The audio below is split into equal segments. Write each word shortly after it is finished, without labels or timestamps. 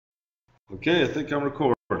Okay, I think I'm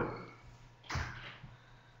recording.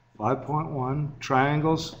 5.1,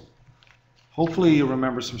 triangles. Hopefully you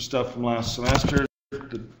remember some stuff from last semester.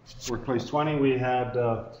 The Workplace 20, we had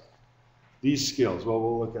these skills. Well,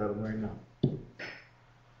 we'll look at them right now.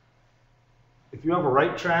 If you have a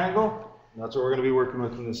right triangle, that's what we're going to be working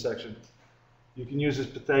with in this section. You can use this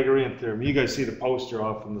Pythagorean theorem. You guys see the poster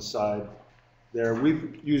off on the side there.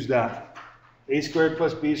 We've used that. A squared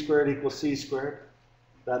plus b squared equals c squared.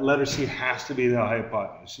 That letter C has to be the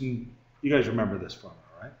hypotenuse. And you guys remember this formula,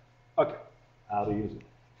 right? Okay, how to use it.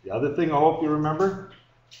 The other thing I hope you remember,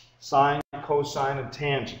 sine, cosine, and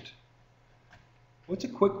tangent. What's a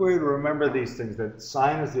quick way to remember these things? That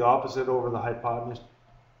sine is the opposite over the hypotenuse.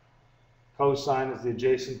 Cosine is the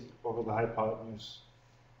adjacent over the hypotenuse.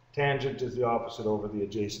 Tangent is the opposite over the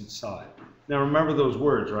adjacent side. Now remember those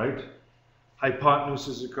words, right? Hypotenuse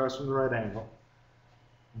is across from the right angle.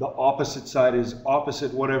 The opposite side is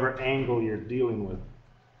opposite whatever angle you're dealing with.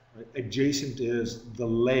 Right? Adjacent is the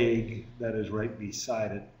leg that is right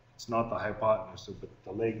beside it. It's not the hypotenuse, but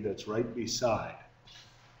the leg that's right beside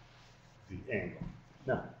the angle.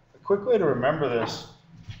 Now, a quick way to remember this,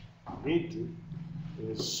 is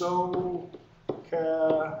SOHCAHTOA.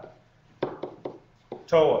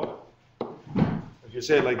 If you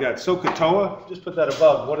say it like that, SOHCAHTOA, just put that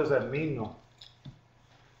above. What does that mean though?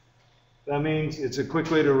 That means it's a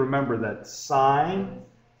quick way to remember that sine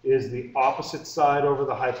is the opposite side over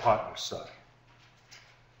the hypotenuse side.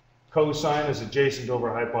 Cosine is adjacent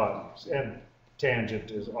over hypotenuse, and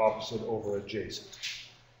tangent is opposite over adjacent.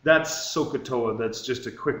 That's SOHCAHTOA. That's just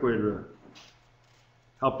a quick way to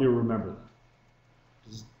help you remember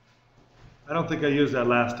that. I don't think I used that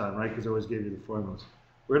last time, right? Because I always gave you the formulas.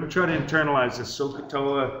 We're going to try to internalize this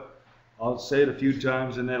SOHCAHTOA. I'll say it a few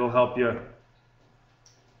times, and it'll help you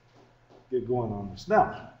get going on this.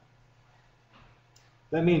 Now,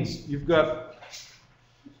 that means you've got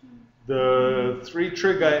the three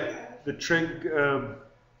trig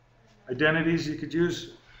identities you could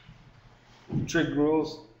use, trig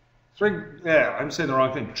rules, I'm saying the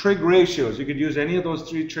wrong thing, trig ratios. You could use any of those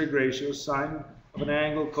three trig ratios, sine of an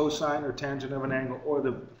angle, cosine or tangent of an angle, or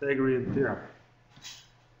the Pythagorean theorem.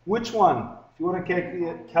 Which one, if you want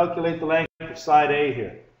to calculate the length of side A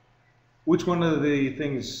here, which one of the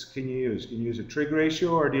things can you use? Can you use a trig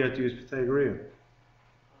ratio, or do you have to use Pythagorean?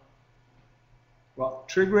 Well,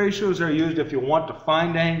 trig ratios are used if you want to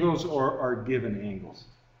find angles or are given angles.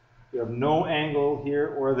 You have no angle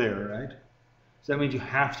here or there, right? So that means you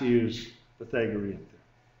have to use Pythagorean theorem.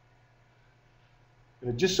 And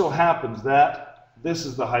it just so happens that this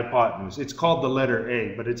is the hypotenuse. It's called the letter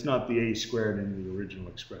A, but it's not the A squared in the original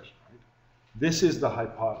expression, right? This is the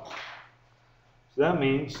hypotenuse. So that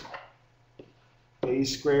means A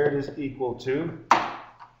squared is equal to,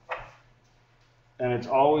 and it's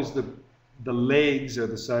always the legs are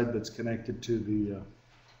the side that's connected to the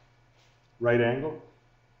right angle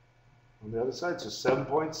on the other side. So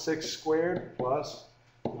 7.6 squared plus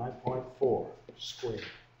 9.4 squared.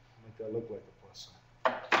 Make that look like a plus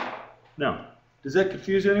sign. Now, does that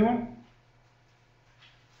confuse anyone?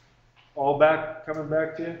 All coming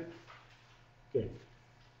back to you? Okay.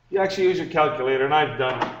 You actually use your calculator, and I've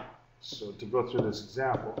done it. So to go through this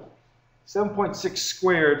example, 7.6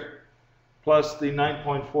 squared plus the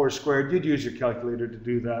 9.4 squared, you'd use your calculator to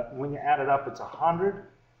do that. And when you add it up, it's 100.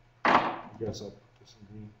 I guess I'll put this in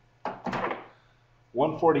green.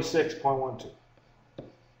 146.12.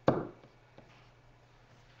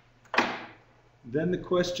 Then the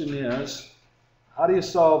question is, how do you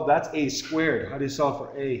solve, that's A squared. How do you solve for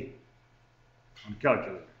A on the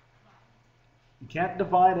calculator? You can't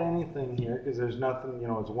divide anything here because there's nothing,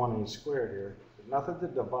 it's 1A squared here. There's nothing to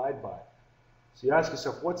divide by. So you ask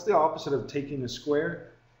yourself, what's the opposite of taking a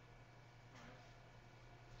square?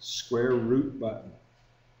 Square root button.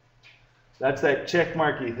 That's that check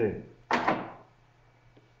marky thing.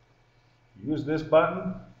 Use this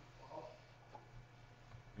button.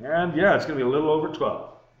 And yeah, it's going to be a little over 12.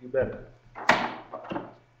 You bet it.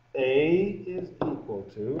 A is equal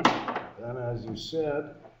to, then as you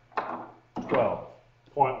said,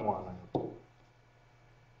 12.1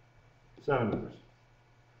 centimeters.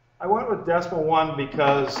 I went with decimal 1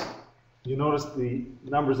 because you notice the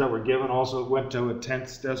numbers that were given also went to a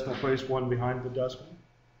 10th decimal place, 1 behind the decimal.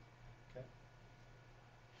 Okay.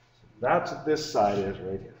 So that's what this side is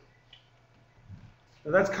right here.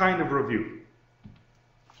 Now that's kind of review.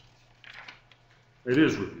 It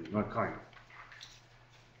is review, not kind of.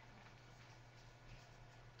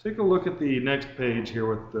 Take a look at the next page here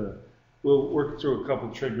with the, we'll work through a couple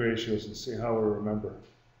of trig ratios and see how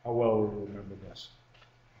well we remember this.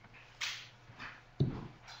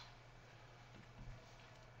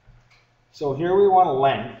 So here we want a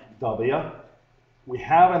length, W. We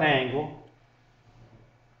have an angle.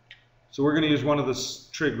 So we're going to use one of the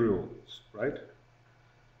trig rules, right?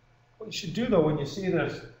 What you should do though, when you see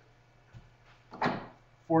there's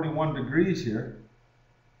 41 degrees here,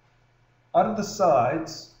 out of the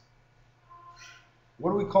sides,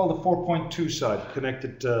 what do we call the 4.2 side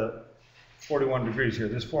connected to 41 degrees here?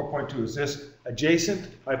 This 4.2, is this adjacent,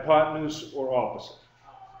 hypotenuse, or opposite?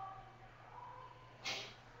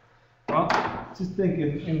 Well, just think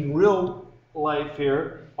in real life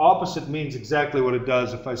here, opposite means exactly what it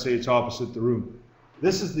does if I say it's opposite the room.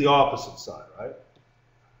 This is the opposite side, right?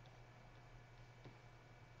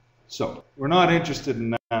 So, we're not interested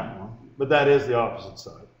in that one, but that is the opposite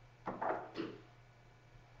side.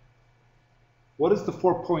 What is the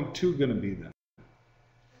 4.2 going to be then?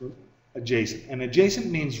 Adjacent. And adjacent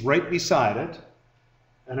means right beside it,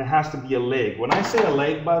 and it has to be a leg. When I say a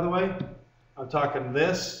leg, by the way, I'm talking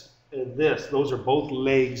this and this. Those are both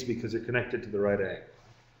legs because they're connected to the right angle.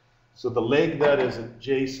 So the leg that is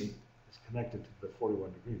adjacent is connected to the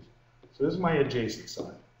 41 degrees. So this is my adjacent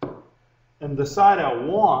side. And the side I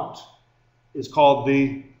want is called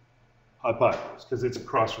the hypotenuse because it's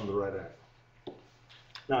across from the right angle.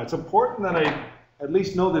 Now it's important that I at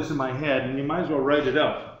least know this in my head, and you might as well write it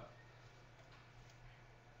out.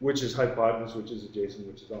 Which is hypotenuse, which is adjacent,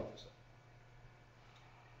 which is opposite.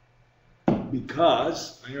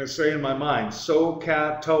 Because I'm going to say in my mind,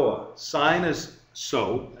 SOHCAHTOA. Sine is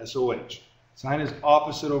SO, S-O-H. Sine is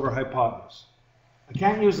opposite over hypotenuse. I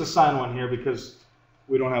can't use the sine one here because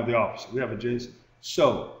we don't have the opposite. We have adjacent.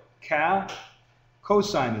 So,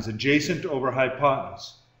 cosine is adjacent over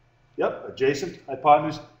hypotenuse. Yep, adjacent,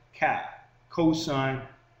 hypotenuse, cosine.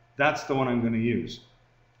 That's the one I'm going to use.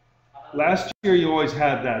 Last year you always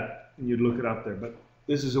had that, and you'd look it up there, but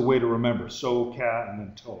this is a way to remember. So, and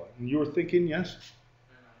then toa. And you were thinking, yes?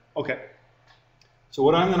 Okay. So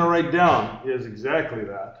what I'm going to write down is exactly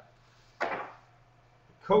that.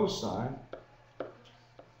 Cosine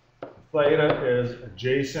theta is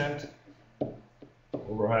adjacent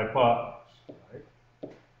over hypotenuse. Right?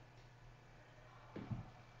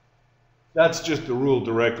 That's just the rule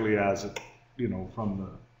directly as it, from the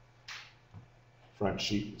front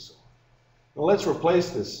sheet and so on. Now let's replace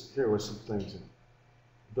this here with some things.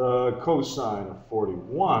 The cosine of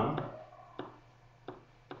 41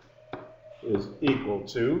 is equal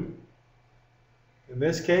to, in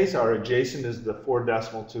this case, our adjacent is the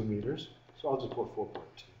 4.2 meters. So I'll just put 4.2.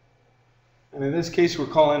 And in this case, we're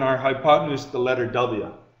calling our hypotenuse the letter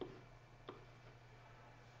W.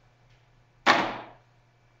 Do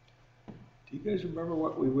you guys remember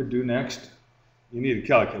what we would do next? You need a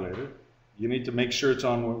calculator. You need to make sure it's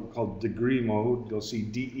on what we call degree mode. You'll see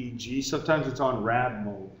DEG. Sometimes it's on rad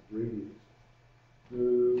mode.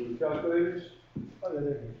 Calculators? Oh, yeah, there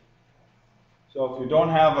it is. So if you don't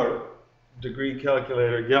have a degree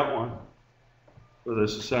calculator, get one for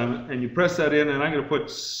this assignment. And you press that in, and I'm going to put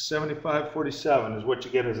 7547 is what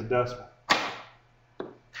you get as a decimal.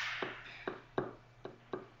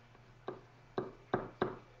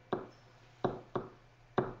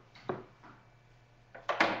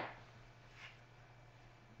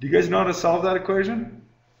 Do you guys know how to solve that equation?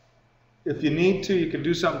 If you need to, you can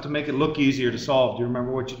do something to make it look easier to solve. Do you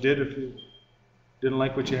remember what you did if you didn't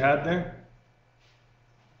like what you had there?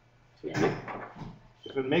 Yeah.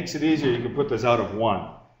 If it makes it easier, you can put this out of 1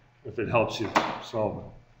 if it helps you solve it.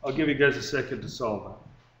 I'll give you guys a second to solve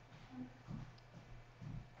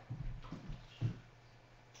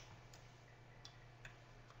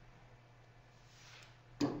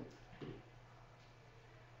it.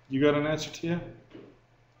 You got an answer to you?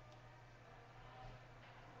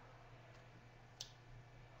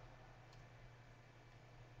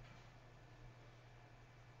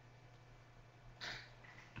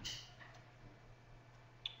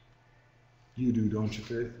 You do, don't you,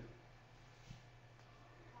 Faith?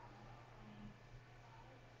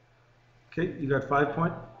 Okay, you got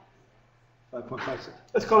 5.56.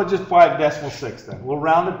 Let's call it just 5.6 then. We'll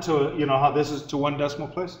round it to, you know how this is to 1 decimal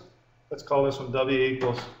place? Let's call this one W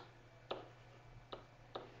equals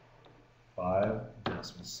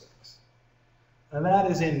 5.6. And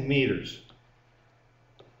that is in meters.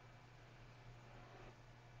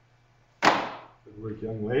 Good work,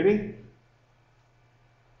 young lady.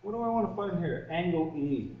 What do I want to find here? Angle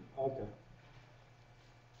E. Okay.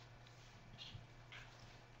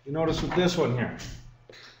 You notice with this one here,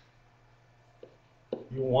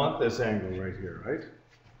 you want this angle right here, right?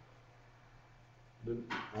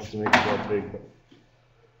 Didn't have to make it that big, but.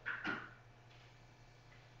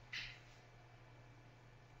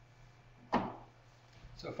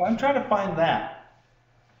 So if I'm trying to find that,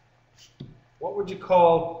 What would you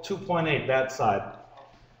call 2.8, that side?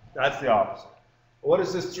 That's the opposite. What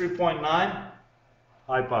is this 3.9?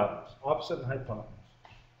 Hypotenuse. Opposite and hypotenuse.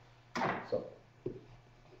 So,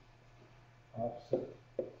 opposite,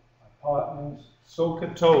 hypotenuse,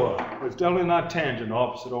 SOHCAHTOA. It's definitely not tangent,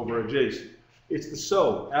 opposite over adjacent. It's the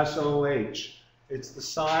SOH, S-O-H. It's the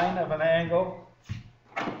sine of an angle.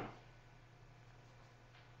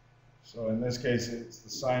 So in this case, it's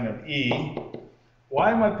the sine of E.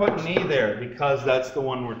 Why am I putting E there? Because that's the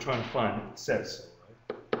one we're trying to find. It says so,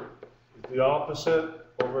 right? It's the opposite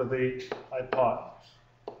over the hypotenuse.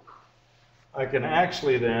 I can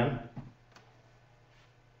actually then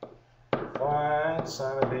find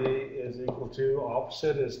sine of E is equal to,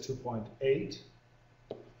 opposite is 2.8.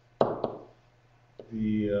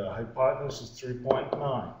 The hypotenuse is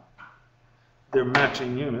 3.9. They're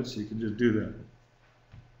matching units, so you can just do that.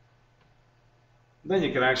 Then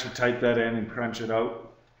you can actually type that in and crunch it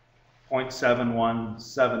out.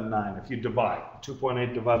 0.7179 if you divide.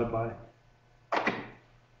 2.8 divided by.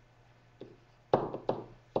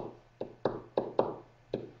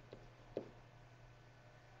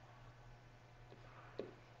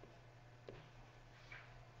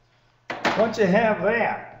 Once you have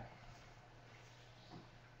that,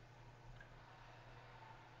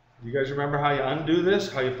 you guys remember how you undo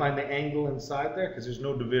this? How you find the angle inside there? Because there's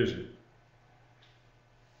no division.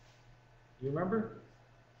 You remember?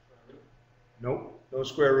 Nope, no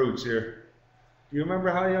square roots here. Do you remember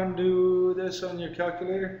how you undo this on your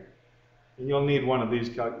calculator? And you'll need one of these,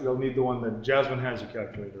 you'll need the one that Jasmine has your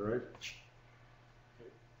calculator, right?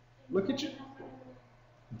 Look at you.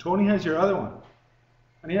 Tony has your other one.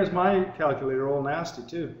 And he has my calculator all nasty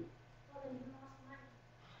too.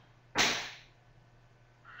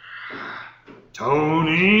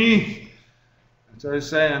 Tony! That's what I was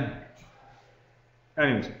saying.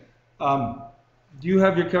 Anyways. Do you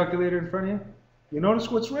have your calculator in front of you? You notice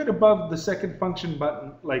what's right above the second function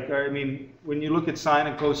button? Like, I mean, when you look at sine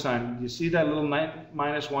and cosine, you see that little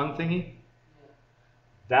 -1 thingy?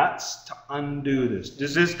 That's to undo this.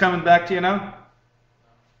 Is this coming back to you now?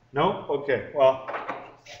 No? Okay, well,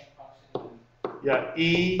 yeah,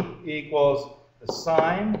 E equals the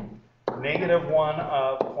sine -1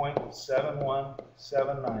 of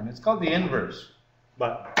 0.7179. It's called the inverse,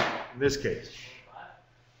 but in this case.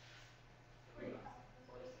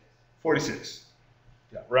 46.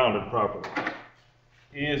 Yeah, rounded properly.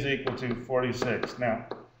 E is equal to 46. Now,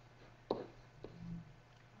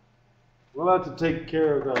 we'll have to take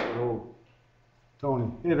care of that old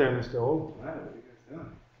Tony. Hey there, Mr. Old. What are you guys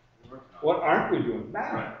doing? What aren't we doing?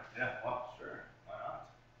 Right. Yeah, well, sure. Why not?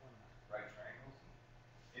 Right triangles.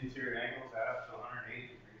 Interior angles add up to 180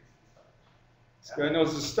 degrees and stuff. This guy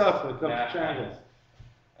knows his stuff when it comes Yeah. to triangles.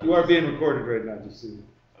 You are being recorded right now, just so you know.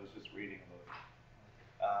 I was just reading about it.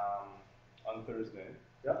 On Thursday,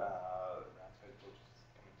 Yeah. Rams head coach is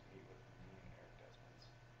coming to meet with me and Eric Desmond.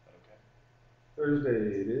 Is that okay? Thursday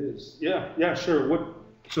it is. Yeah, sure.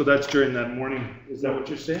 So that's during that morning. Is that what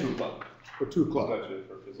you're saying? 2 o'clock. Or 2 o'clock? Especially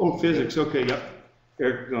for physics. Oh, physics. Okay, yeah.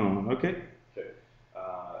 Eric gone. Okay. Okay.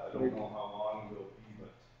 I don't know how long we'll be,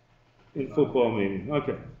 but. In football meeting.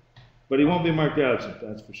 Okay. But he won't be marked absent,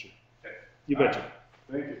 that's for sure. Okay. You All betcha. right.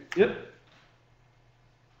 Thank you. Yep.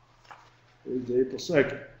 Thursday, April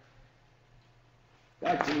 2nd.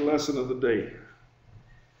 Back to the lesson of the day.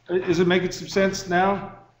 Is it making some sense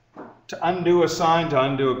now? To undo a sine, to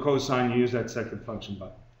undo a cosine, you use that second function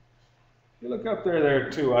button. You look up there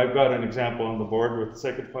too. I've got an example on the board with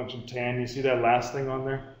second function tan. You see that last thing on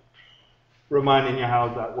there? Reminding you how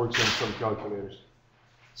that works on some calculators.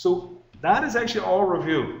 So that is actually all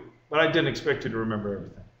review, but I didn't expect you to remember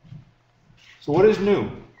everything. So what is new?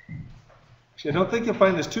 Actually, I don't think you'll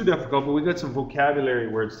find this too difficult, but we got some vocabulary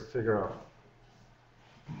words to figure out.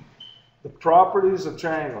 The properties of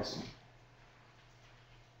triangles.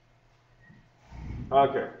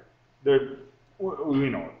 Okay, we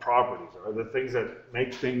know what properties are. The things that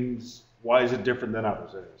make things, why is it different than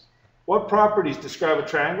others? Anyways. What properties describe a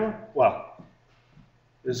triangle? Well,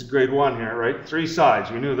 this is grade 1 here, right? 3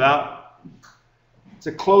 sides, we knew that. It's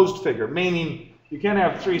a closed figure, meaning you can't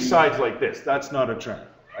have 3 sides like this. That's not a triangle,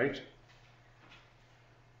 right?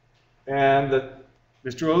 And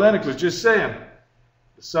Mr. Olenek was just saying,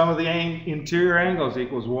 the sum of the interior angles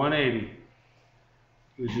equals 180.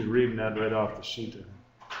 He was just reading that right off the sheet.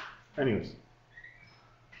 Anyways.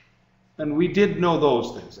 And we did know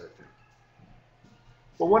those things, I think.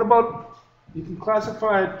 But what about, you can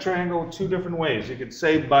classify a triangle 2 different ways. You could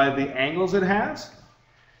say by the angles it has.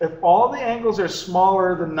 If all the angles are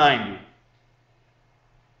smaller than 90,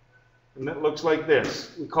 and it looks like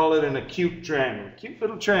this, we call it an acute triangle. Cute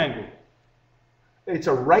little triangle. It's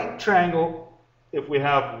a right triangle if we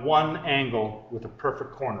have one angle with a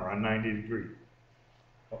perfect corner on 90 degrees.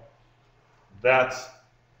 That's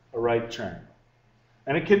a right triangle.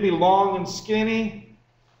 And it can be long and skinny.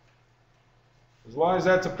 As long as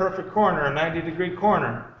that's a perfect corner, a 90-degree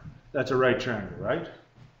corner, that's a right triangle, right?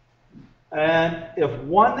 And if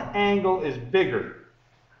one angle is bigger,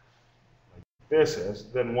 like this is,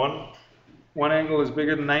 then one angle is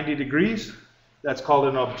bigger than 90 degrees, that's called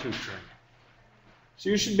an obtuse triangle. So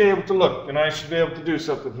you should be able to look, and I should be able to do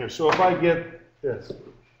something here. So if I get this,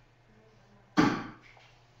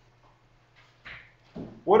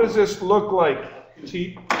 what does this look like?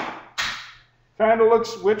 Kind of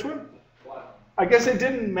looks, which one? I guess it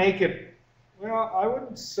didn't make it, well, I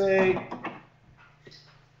wouldn't say,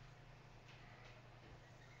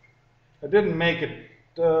 I didn't make it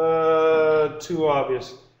too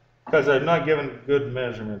obvious, because I'm not given good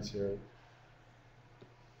measurements here.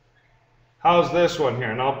 How's this one here?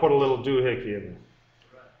 And I'll put a little doohickey in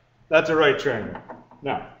there. That's a right triangle.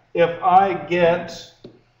 Now, if I get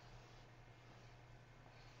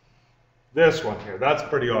this one here, that's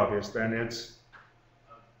pretty obvious then. It's,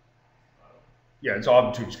 yeah, it's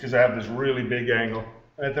obtuse because I have this really big angle.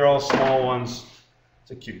 And if they're all small ones, it's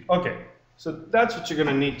acute. Okay, so that's what you're going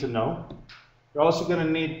to need to know. You're also going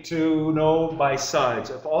to need to know by sides.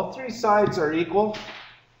 If all three sides are equal,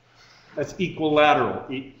 that's equilateral.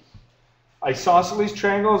 Isosceles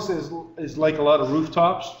triangles is like a lot of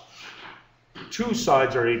rooftops. Two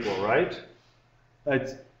sides are equal, right?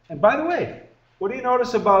 And by the way, what do you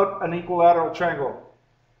notice about an equilateral triangle?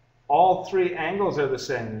 All three angles are the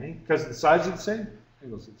same, eh? Because the sides are the same.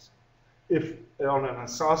 Angles are the same. If on an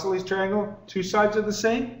isosceles triangle, two sides are the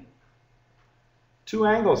same, two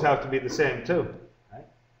angles have to be the same too. Right?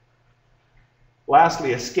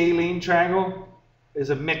 Lastly, a scalene triangle is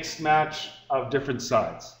a mixed match of different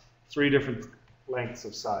sides. Three different lengths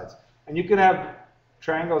of sides. And you can have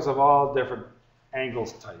triangles of all different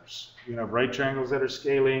angles types. You can have right triangles that are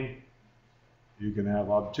scalene. You can have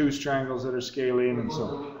obtuse triangles that are scalene and so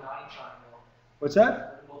on. What's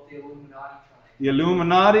that? What about the Illuminati triangle? The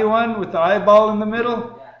Illuminati one with the eyeball in the middle?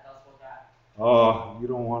 Yeah, tell us about that. Oh, you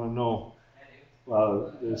don't want to know.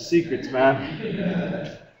 Well, there's secrets,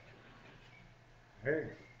 man. Hey.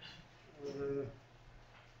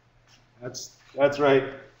 That's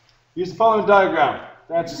right. Use the following diagram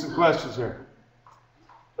to answer some questions here.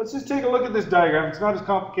 Let's just take a look at this diagram. It's not as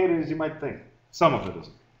complicated as you might think. Some of it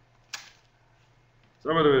isn't.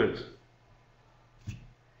 Some of it is.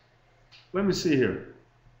 Let me see here.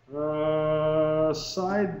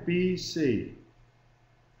 Side BC.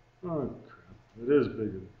 Oh, crap. It is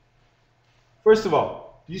bigger. First of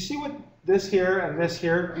all, do you see what this here and this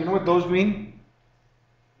here, you know what those mean?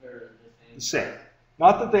 They're the The same.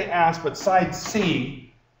 Not that they asked, but side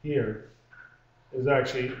C here is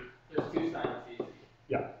actually, There's two sides to each.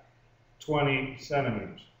 yeah, 20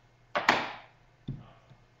 centimeters.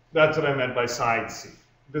 That's what I meant by side C.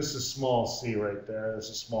 This is small c right there. This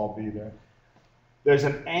is small b there. There's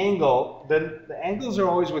an angle. Then the angles are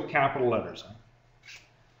always with capital letters. Huh?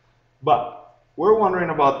 But we're wondering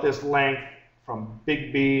about this length from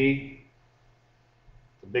big B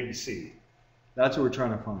to big C. That's what we're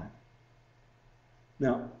trying to find.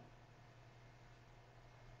 Now,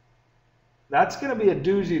 that's going to be a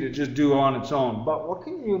doozy to just do on its own. But what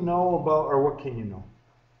can you know about, or what can you know?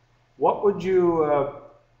 What would you,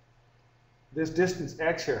 this distance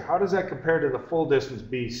x here, how does that compare to the full distance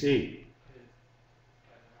BC?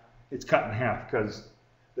 It's cut in half because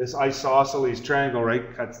this isosceles triangle,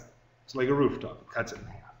 right, cuts, it's like a rooftop, it cuts it in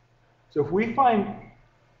half. So if we find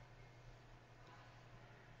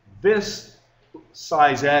this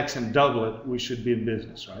size x and double it, we should be in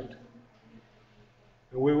business, right?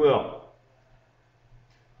 And we will.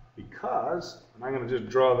 Because, and I'm going to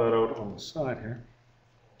just draw that out on the side here.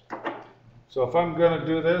 So if I'm going to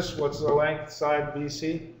do this, what's the length side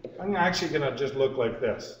BC? I'm actually going to just look like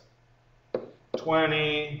this.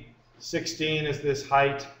 20, 16 is this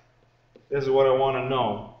height. This is what I want to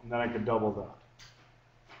know. And then I can double that.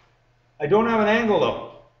 I don't have an angle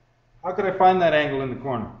though. How could I find that angle in the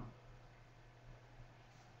corner?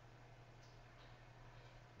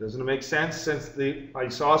 Doesn't it make sense since the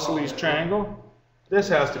isosceles triangle? This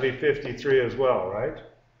has to be 53 as well, right?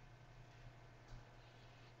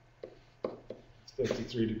 It's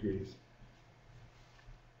 53 degrees.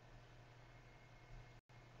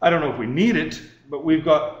 I don't know if we need it, but we've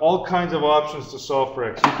got all kinds of options to solve for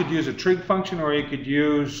x. You could use a trig function or you could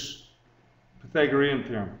use Pythagorean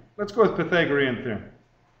theorem. Let's go with Pythagorean theorem.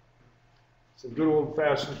 Some good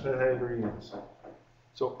old-fashioned Pythagoreans.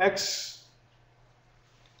 So x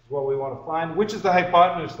is what we want to find. Which is the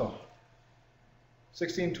hypotenuse though?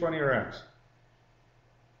 16, 20, or x?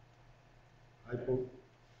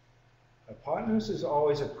 Hypotenuse is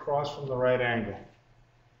always across from the right angle.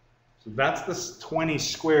 So that's this 20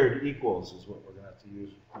 squared equals is what we're going to have to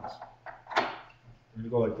use with this. We're going to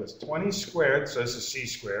go like this. 20 squared, so this is c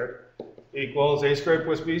squared, equals a squared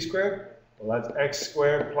plus b squared. Well, that's x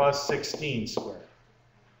squared plus 16 squared.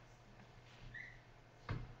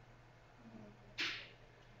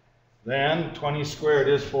 Then 20 squared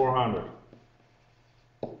is 400.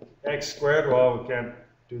 X squared, well, we can't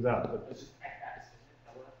do that. But It's just X,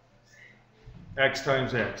 x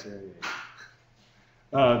times x. There you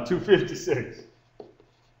go. 256.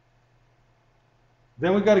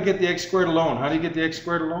 Then we've got to get the x squared alone. How do you get the x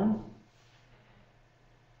squared alone?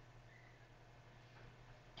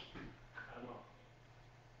 I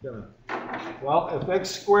don't know. Well, if x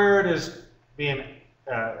squared is being,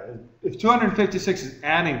 if 256 is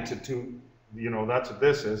adding to 2, you know, that's what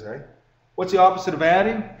this is, eh? What's the opposite of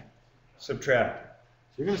adding? Subtract.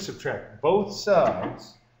 So you're going to subtract both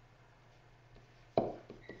sides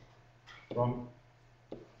from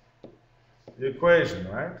the equation,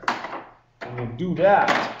 right? And we'll do that.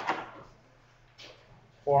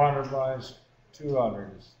 400 minus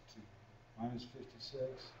 200 is 2, minus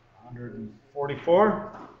 56,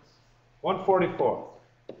 144. 144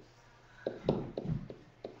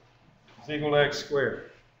 is equal to x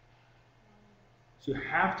squared. So you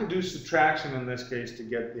have to do subtraction in this case to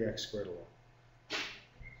get the x squared alone.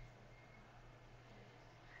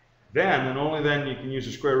 Then, and only then, you can use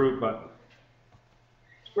the square root button.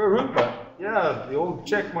 Square root button, yeah, the old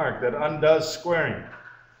check mark that undoes squaring.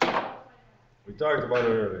 We talked about it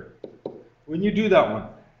earlier. When you do that one,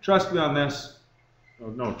 trust me on this.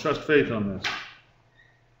 Oh, no, trust faith on this.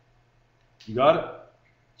 You got it?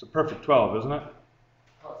 It's a perfect 12, isn't it?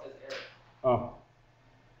 Oh, it says error. Oh.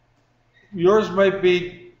 Yours might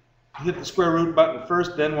be hit the square root button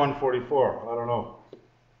first, then 144. I don't know.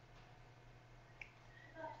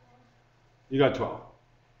 You got 12.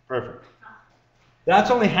 Perfect. That's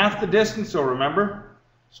only half the distance, though, remember?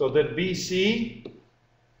 So that BC,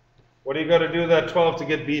 what do you got to do that 12 to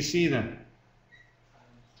get BC then?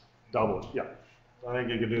 Double it, yeah. I think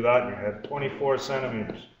you could do that in your head. 24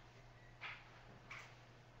 centimeters.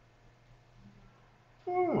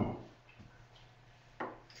 Hmm.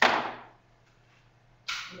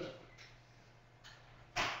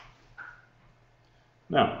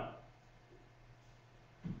 Now,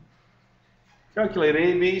 calculate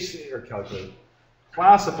ABC, or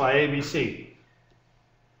classify ABC.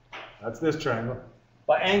 That's this triangle,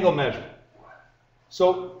 by angle measure.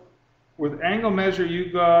 So, with angle measure,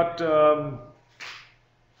 you got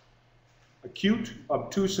acute,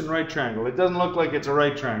 obtuse, and right triangle. It doesn't look like it's a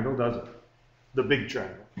right triangle, does it? The big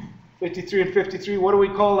triangle. 53 and 53, what do we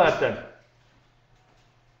call that then?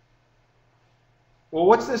 Well,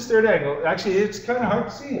 what's this third angle? Actually, it's kind of hard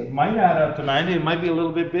to see. It might add up to 90. It might be a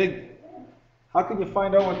little bit big. How can you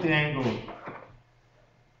find out what the angle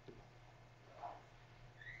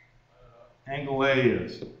A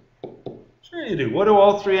is? Sure you do. What do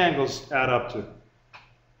all three angles add up to?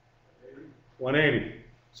 180.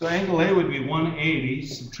 So angle A would be 180,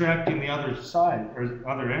 subtracting the other side, or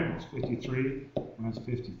other angles. 53 minus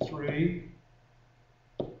 53.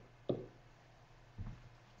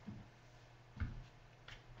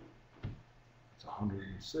 It's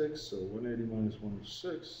 106, so 180 minus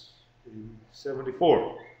 106,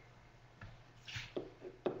 74.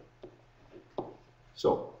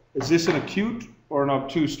 So, is this an acute or an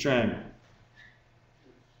obtuse triangle?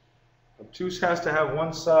 Obtuse has to have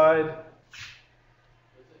one side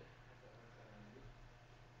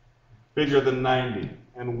bigger than 90,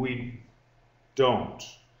 and we don't.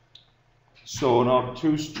 So an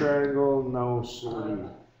obtuse triangle, no sir.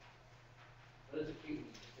 What is acute mean?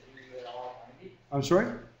 Is it all 90? I'm sorry?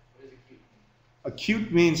 What does acute mean?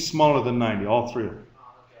 Acute means smaller than 90, all three of them.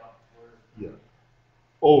 Oh, okay, Yeah.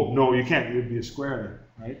 Oh, no, you can't. It'd be a square,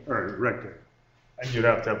 right? Or a rectangle. And you'd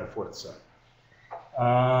have to have a fourth side.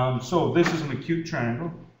 So this is an acute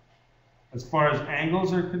triangle. As far as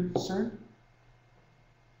angles are concerned,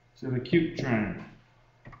 it's an acute triangle.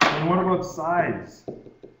 And what about sides?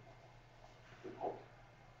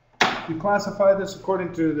 You classify this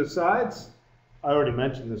according to the sides. I already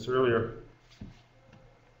mentioned this earlier.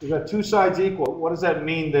 We've got two sides equal. What does that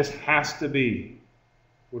mean this has to be?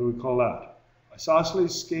 What do we call that?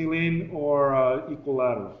 Isosceles, scalene, or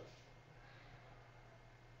equilateral?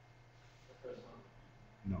 The first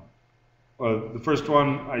one. No. The first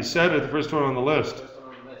one I said, or the first one on the list? First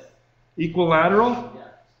one on the list. Equilateral? Yeah.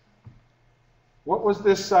 What was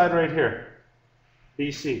this side right here?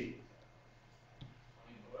 BC.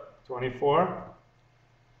 24.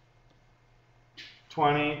 24.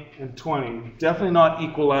 20, and 20. Definitely not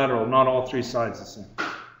equilateral, not all three sides the same.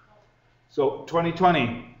 So 20,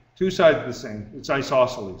 20, two sides the same. It's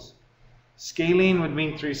isosceles. Scalene would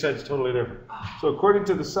mean three sides totally different. So according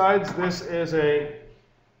to the sides, this is a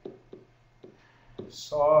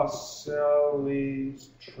isosceles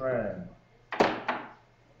triangle.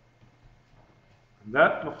 And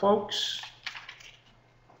that, my folks,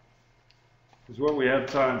 is what we have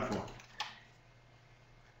time for.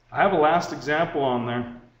 I have a last example on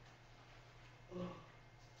there.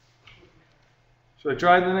 Should I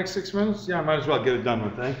try the next 6 minutes? Yeah, I might as well get it done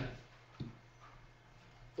with, eh?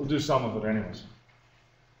 We'll do some of it anyways.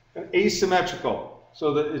 And asymmetrical,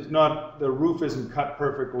 so that it's not, the roof isn't cut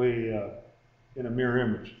perfectly in a mirror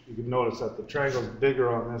image. You can notice that the triangle's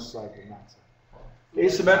bigger on this side than that side.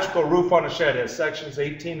 Asymmetrical roof on a shed has sections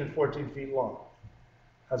 18 and 14 feet long.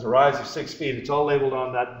 Has a rise of 6 feet. It's all labeled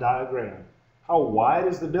on that diagram. How wide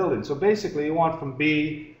is the building? So basically you want from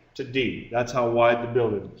B to D. That's how wide the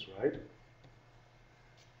building is, right?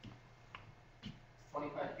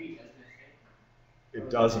 25 feet, doesn't it say? It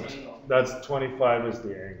doesn't. That's 25 is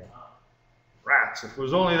the angle. Rats, if it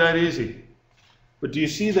was only that easy. But do you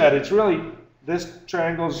see that? It's really this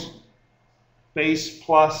triangle's base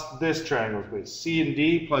plus this triangle's base. C and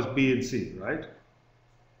D plus B and C, right?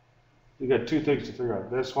 You got two things to figure out.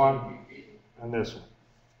 This one and this one.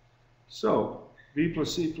 So, B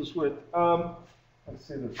plus C plus width. Let's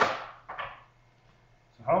see this. So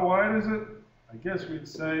how wide is it? I guess we'd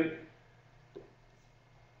say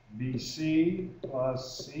BC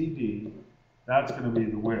plus CD. That's going to be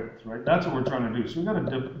the width, right? That's what we're trying to do. So we've got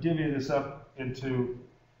to divvy this up into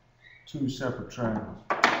two separate triangles.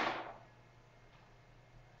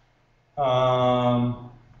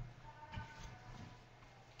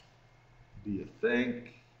 Do you think?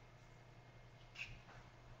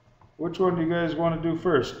 Which one do you guys want to do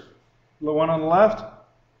first? The one on the left?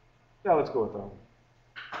 Yeah, let's go with that one.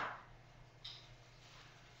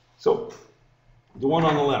 So, the one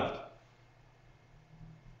on the left.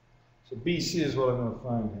 So BC is what I'm going to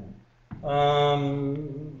find here.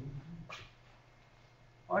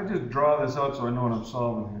 I just draw this out so I know what I'm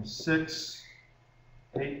solving here. 6,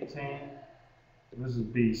 18, this is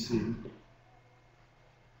BC.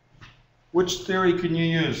 Which theory can you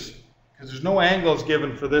use? Because there's no angles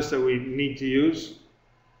given for this that we need to use.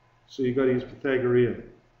 So you've got to use Pythagorean.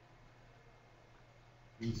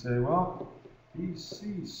 You say, well,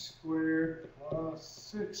 BC squared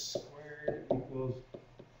plus 6 squared equals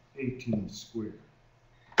 18 squared.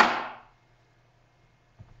 Do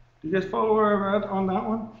you guys follow where I'm at on that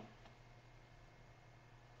one?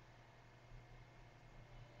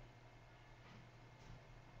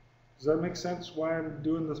 Does that make sense why I'm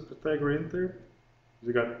doing this Pythagorean theorem?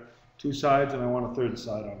 Because I got two sides and I want a third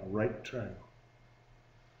side on a right triangle.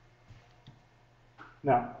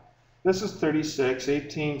 Now, this is 36.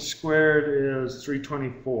 18 squared is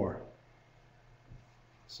 324.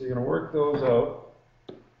 So you're going to work those out.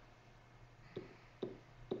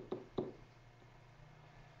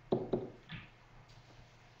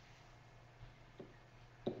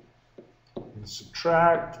 And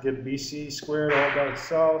subtract to get BC squared all by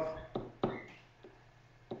itself.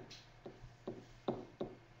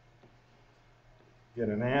 Get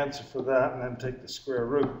an answer for that and then take the square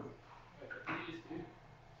root.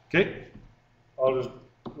 Okay, I'll just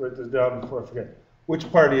write this down before I forget. Which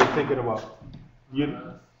part are you thinking about?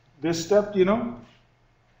 This step, do you know?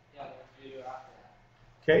 Yeah, let's do after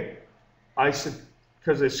that. Okay, I said,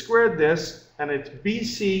 because I squared this and it's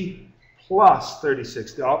BC plus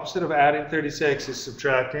 36. The opposite of adding 36 is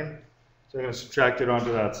subtracting. So I'm going to subtract it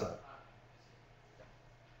onto that side.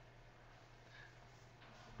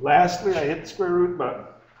 Lastly, I hit the square root button.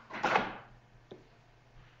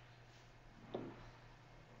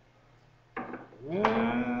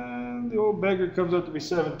 And the old beggar comes out to be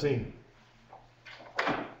 17.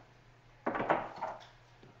 I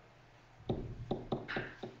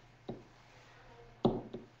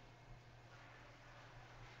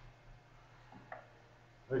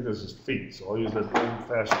think this is feet, so I'll use that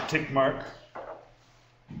old-fashioned tick mark.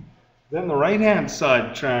 Then the right-hand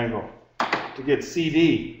side triangle to get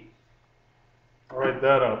CD. I'll write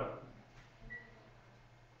that up.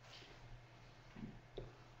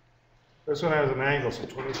 This one has an angle, so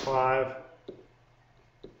 25,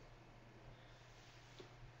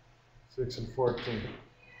 6 and 14.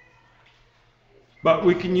 But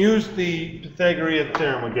we can use the Pythagorean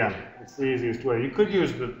theorem again. It's the easiest way. You could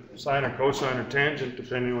use the sine or cosine or tangent,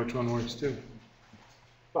 depending which one works too.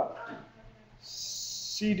 But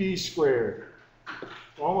CD squared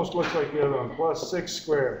almost looks like the other one, plus 6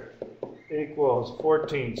 squared equals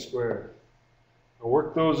 14 squared. I'll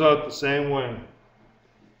work those out the same way.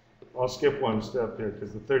 I'll skip one step here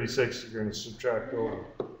because the 36 you're going to subtract over.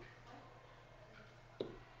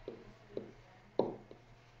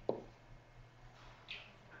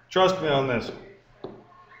 Trust me on this.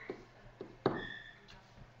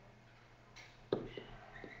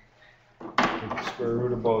 Take the square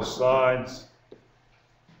root of both sides.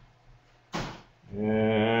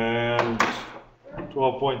 And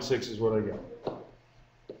 12.6 is what I got.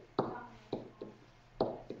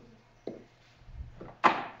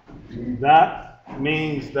 That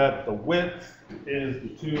means that the width is the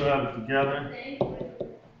two added together.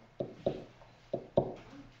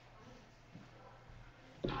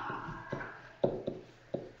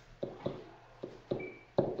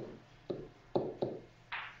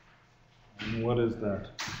 And what is that?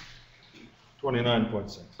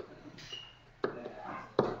 29.6.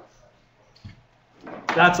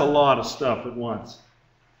 That's a lot of stuff at once.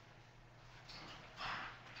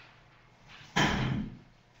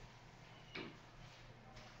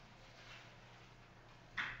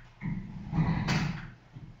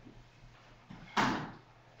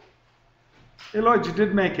 Hey Lloyd, you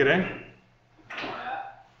did make it, eh?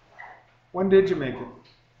 When did you make it?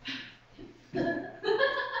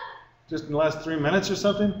 Just in the last 3 minutes or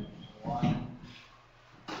something?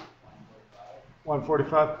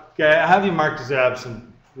 1:45. Okay, I have you marked as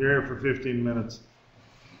absent. You're here for 15 minutes.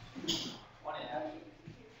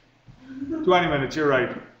 20 minutes, you're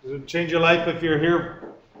right. Does it change your life if you're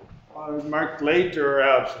here marked late or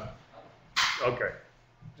absent? Okay.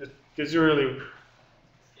 Just because you really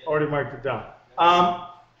already marked it down.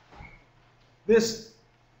 This,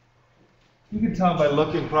 you can tell by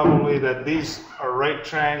looking probably that these are right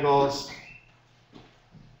triangles.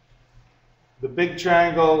 The big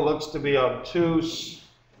triangle looks to be obtuse.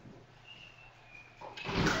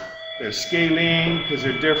 They're scalene because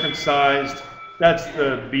they're different sized. That's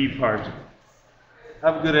the B part.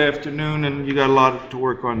 Have a good afternoon, and you got a lot to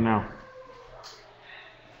work on now.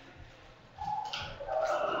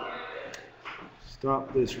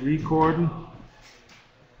 Stop this recording.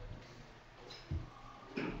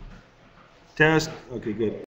 Test. Okay, good.